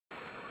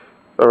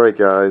Alright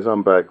guys,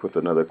 I'm back with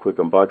another quick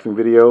unboxing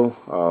video.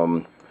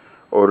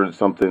 Ordered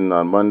something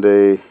on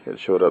Monday. It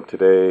showed up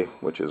today,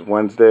 which is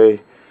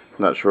Wednesday.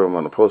 Not sure I'm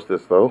going to post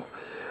this though.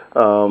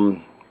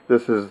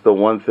 This is the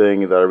one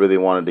thing that I really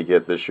wanted to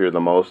get this year the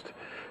most.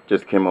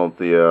 Just came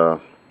out I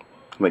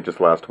think just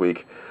last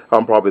week.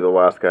 I'm probably the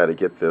last guy to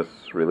get this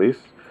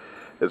release.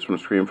 It's from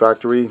Scream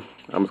Factory.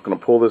 I'm just going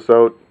to pull this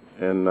out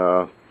and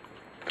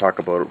talk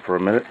about it for a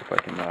minute. If I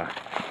can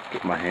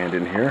get my hand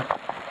in here.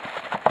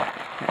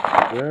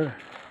 There.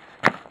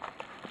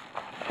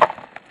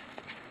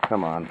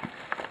 Come on.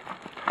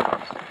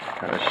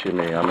 Kind of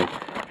shimmy on me.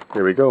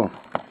 There we go.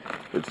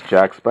 It's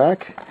Jack's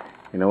back.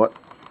 You know what?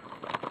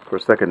 For a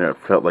second it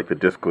felt like the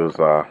disc was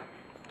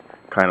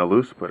kind of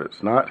loose, but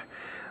it's not.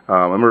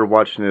 I remember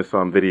watching this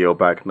on video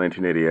back in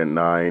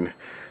 1989.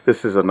 This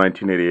is a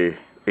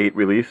 1988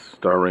 release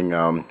starring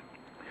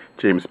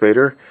James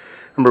Spader. I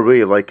remember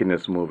really liking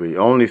this movie. I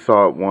only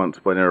saw it once,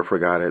 but I never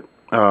forgot it.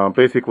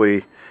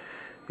 Basically,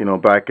 you know,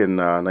 back in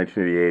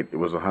 1988, it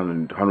was the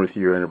 100th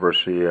year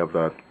anniversary of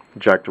the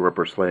Jack the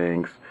Ripper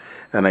slayings,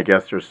 and I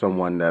guess there's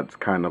someone that's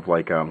kind of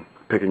like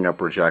picking up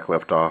where Jack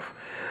left off.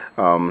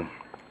 Don't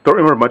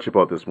remember much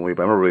about this movie,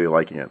 but I remember really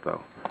liking it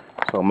though.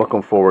 So I'm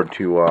looking forward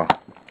to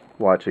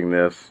watching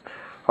this.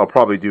 I'll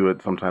probably do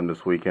it sometime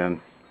this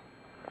weekend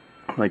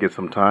when I get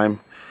some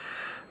time.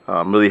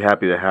 I'm really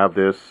happy to have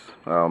this.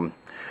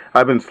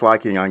 I've been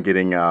slacking on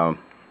getting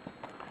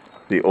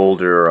the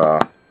older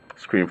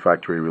Scream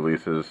Factory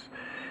releases,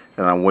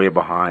 and I'm way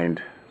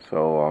behind.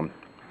 So,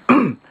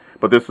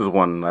 but this is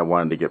one I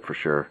wanted to get for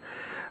sure.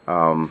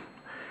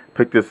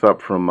 Picked this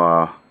up from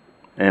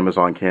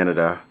Amazon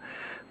Canada.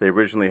 They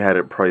originally had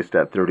it priced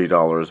at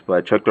 $30, but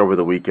I checked over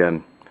the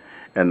weekend,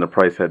 and the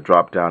price had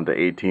dropped down to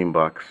 18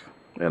 bucks,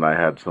 and I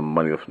had some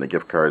money left in the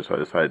gift card, so I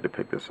decided to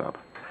pick this up.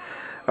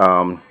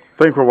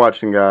 Thanks for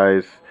watching,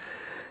 guys,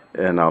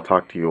 and I'll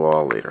talk to you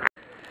all later.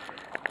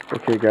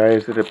 Okay,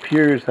 guys, it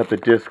appears that the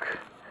disc,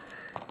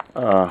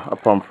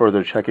 upon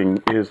further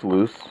checking, is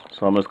loose,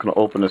 so I'm just going to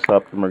open this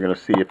up and we're going to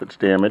see if it's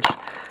damaged.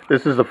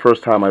 This is the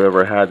first time I've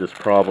ever had this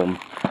problem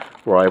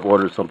where I've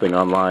ordered something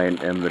online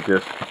and the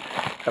disc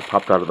had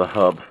popped out of the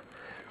hub.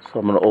 So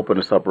I'm going to open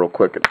this up real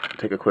quick and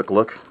take a quick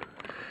look.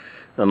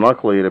 And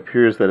luckily it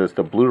appears that it's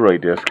the Blu-ray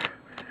disc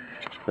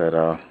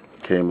that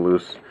came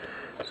loose,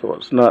 so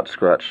it's not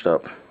scratched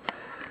up.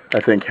 I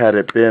think had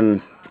it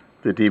been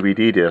the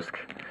DVD disc,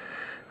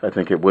 I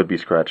think it would be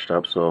scratched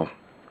up. So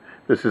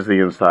this is the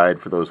inside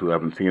for those who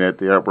haven't seen it.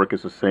 The artwork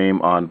is the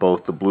same on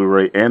both the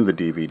Blu-ray and the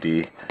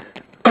DVD.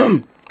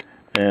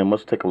 And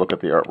let's take a look at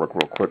the artwork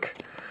real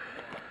quick.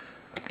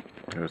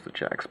 There's the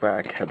Jack's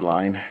Back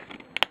headline.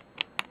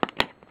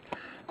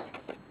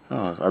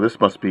 Oh, this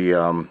must be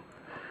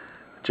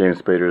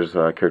James Spader's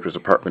character's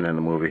apartment in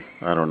the movie.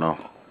 I don't know.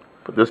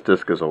 But this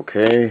disc is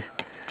okay.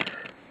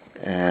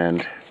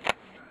 And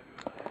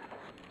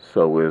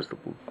so is the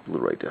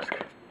Blu-ray disc.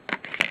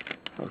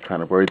 I was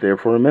kind of worried there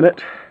for a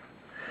minute.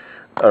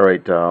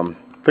 Alright,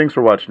 thanks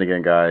for watching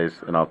again, guys,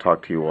 and I'll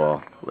talk to you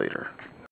all later.